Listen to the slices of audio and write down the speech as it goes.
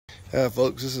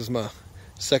Folks, this is my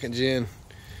second gen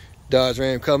Dodge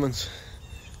Ram Cummins.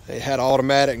 It had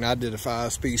automatic and I did a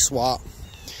 5-speed swap.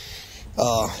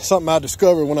 Something I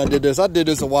discovered when I did this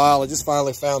a while. I just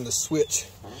finally found the switch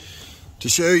to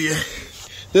show you.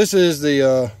 This is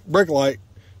the brake light.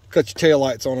 Cut your tail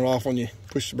lights on and off when you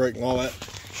push the brake and all that.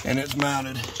 And it's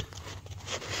mounted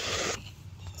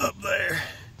up there.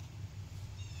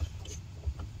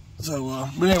 So,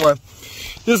 but anyway,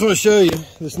 just want to show you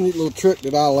this neat little trick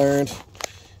that I learned.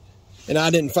 And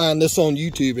I didn't find this on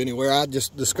YouTube anywhere. I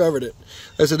just discovered it.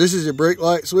 So this is your brake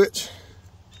light switch.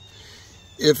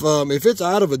 If it's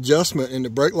out of adjustment and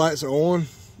the brake lights are on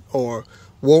or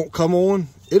won't come on,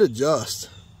 it adjusts.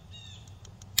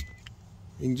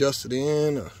 You can adjust it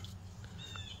in or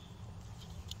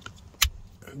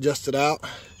adjust it out.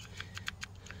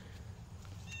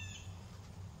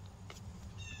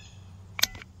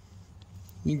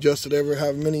 You can adjust it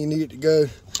however many you need it to go.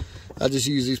 I just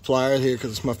use these pliers here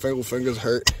because my fingers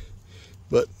hurt.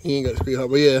 But you ain't got to squeeze hard.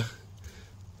 But yeah.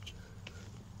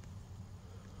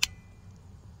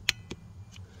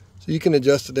 So you can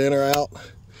adjust it in or out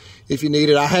if you need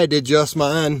it. I had to adjust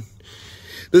mine.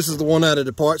 This is the one out of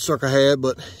the parts truck I had.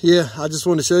 But yeah, I just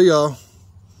wanted to show y'all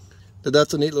that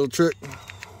that's a neat little trick.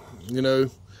 You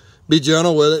know, be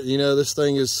gentle with it. You know, this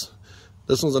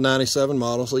one's a 97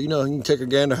 model, so you know, you can take a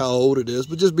gander how old it is,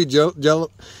 but just be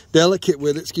delicate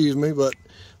with it, excuse me. But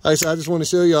like I said, I just want to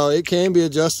show y'all it can be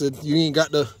adjusted. You ain't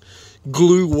got the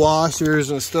glue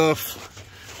washers and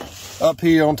stuff up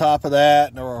here on top of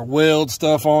that or weld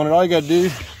stuff on it. All you got to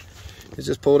do is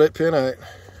just pull that pin out.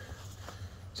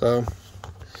 So,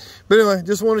 but anyway,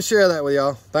 just want to share that with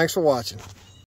y'all. Thanks for watching.